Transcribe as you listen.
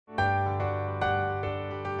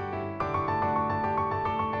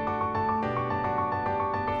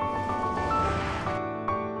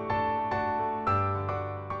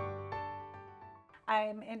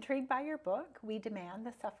intrigued by your book, We Demand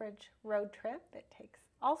the Suffrage Road Trip. It takes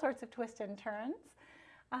all sorts of twists and turns.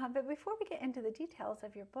 But before we get into the details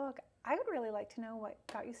of your book, I would really like to know what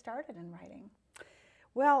got you started in writing.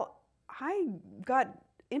 Well, I got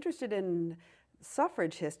interested in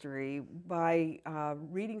suffrage history by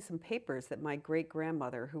reading some papers that my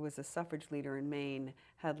great-grandmother, who was a suffrage leader in Maine,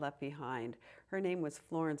 had left behind. Her name was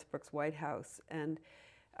Florence Whitehouse, and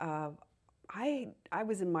I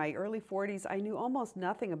was in my early 40s. I knew almost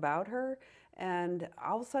nothing about her, and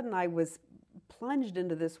all of a sudden I was plunged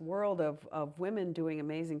into this world of women doing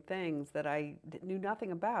amazing things that I knew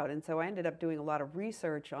nothing about. And so I ended up doing a lot of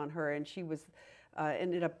research on her, and she was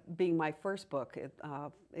ended up being my first book.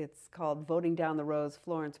 It's called Voting Down the Rows,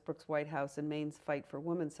 Florence Brooks Whitehouse and Maine's Fight for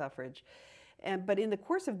Woman Suffrage. But in the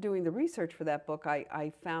course of doing the research for that book,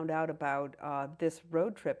 I found out about this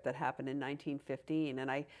road trip that happened in 1915.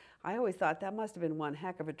 And I always thought that must have been one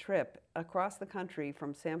heck of a trip across the country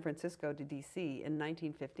from San Francisco to D.C. in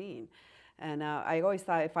 1915. And I always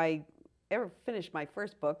thought if I ever finish my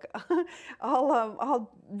first book,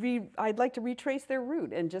 I'd like to retrace their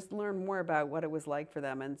route and just learn more about what it was like for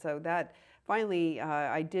them. And so that finally,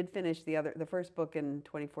 I did finish the first book in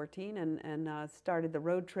 2014 and started the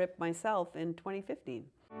road trip myself in 2015.